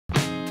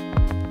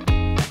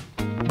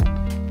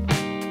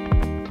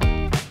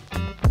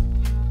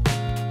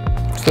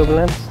What's up,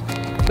 Lance?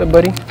 What's up,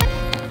 buddy?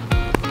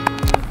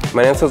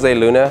 My name's Jose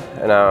Luna,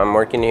 and I'm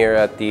working here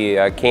at the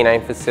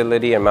K9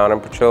 facility in Mountain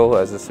Patrol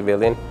as a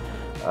civilian.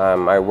 I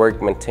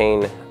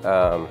maintain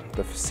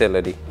the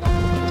facility.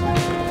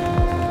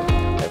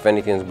 If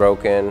anything's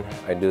broken,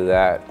 I do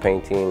that,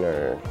 painting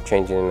or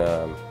changing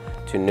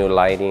to new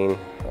lighting,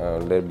 a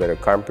little bit of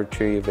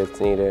carpentry if it's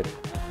needed,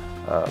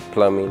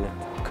 plumbing,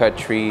 cut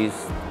trees,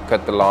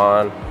 cut the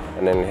lawn,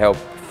 and then help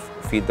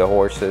feed the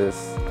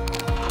horses.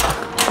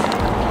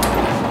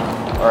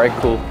 All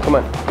right, cool, come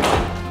on.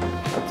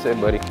 That's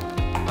it, buddy.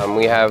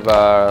 We have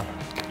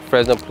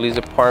Fresno Police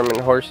Department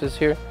horses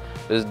here.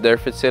 This is their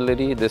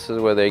facility. This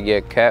is where they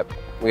get kept.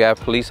 We have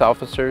police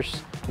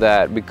officers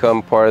that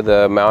become part of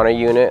the mounted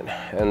unit,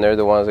 and they're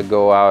the ones that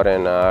go out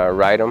and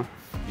ride them.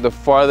 The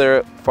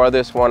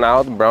farthest one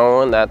out, the brown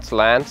one, that's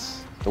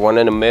Lance. The one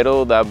in the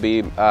middle, that'll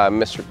be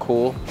Mr.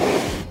 Cool.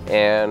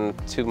 And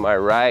to my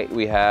right,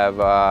 we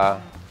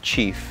have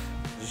Chief.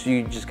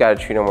 You just gotta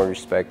treat them with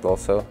respect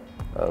also.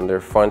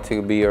 They're fun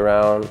to be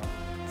around.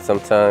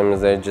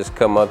 Sometimes they just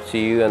come up to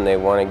you and they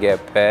want to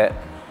get pet.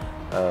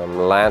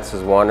 Lance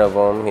is one of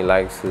them. He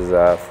likes his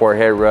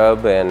forehead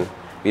rub, and if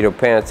you don't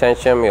pay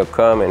attention, he'll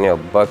come and he'll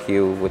buck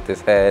you with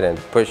his head and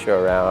push you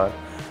around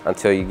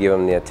until you give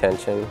him the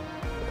attention.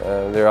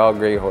 They're all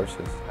great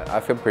horses.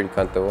 I feel pretty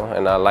comfortable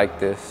and I like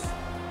this.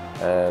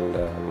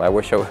 And I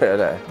wish I would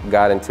have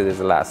got into this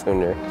a lot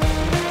sooner.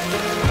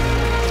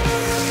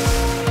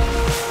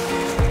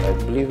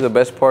 I believe the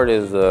best part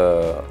is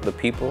the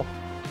people.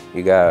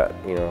 You got,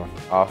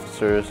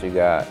 officers, you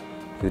got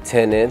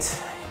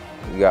lieutenants,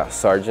 you got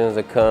sergeants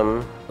that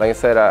come. Like I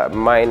said, I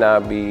might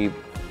not be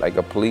like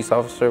a police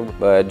officer,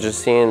 but just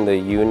seeing the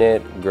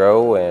unit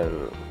grow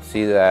and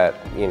see that,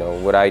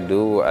 what I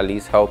do at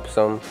least helps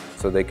them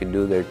so they could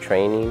do their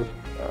training,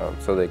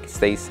 so they can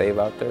stay safe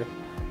out there.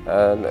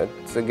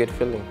 It's a good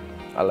feeling.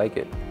 I like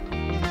it.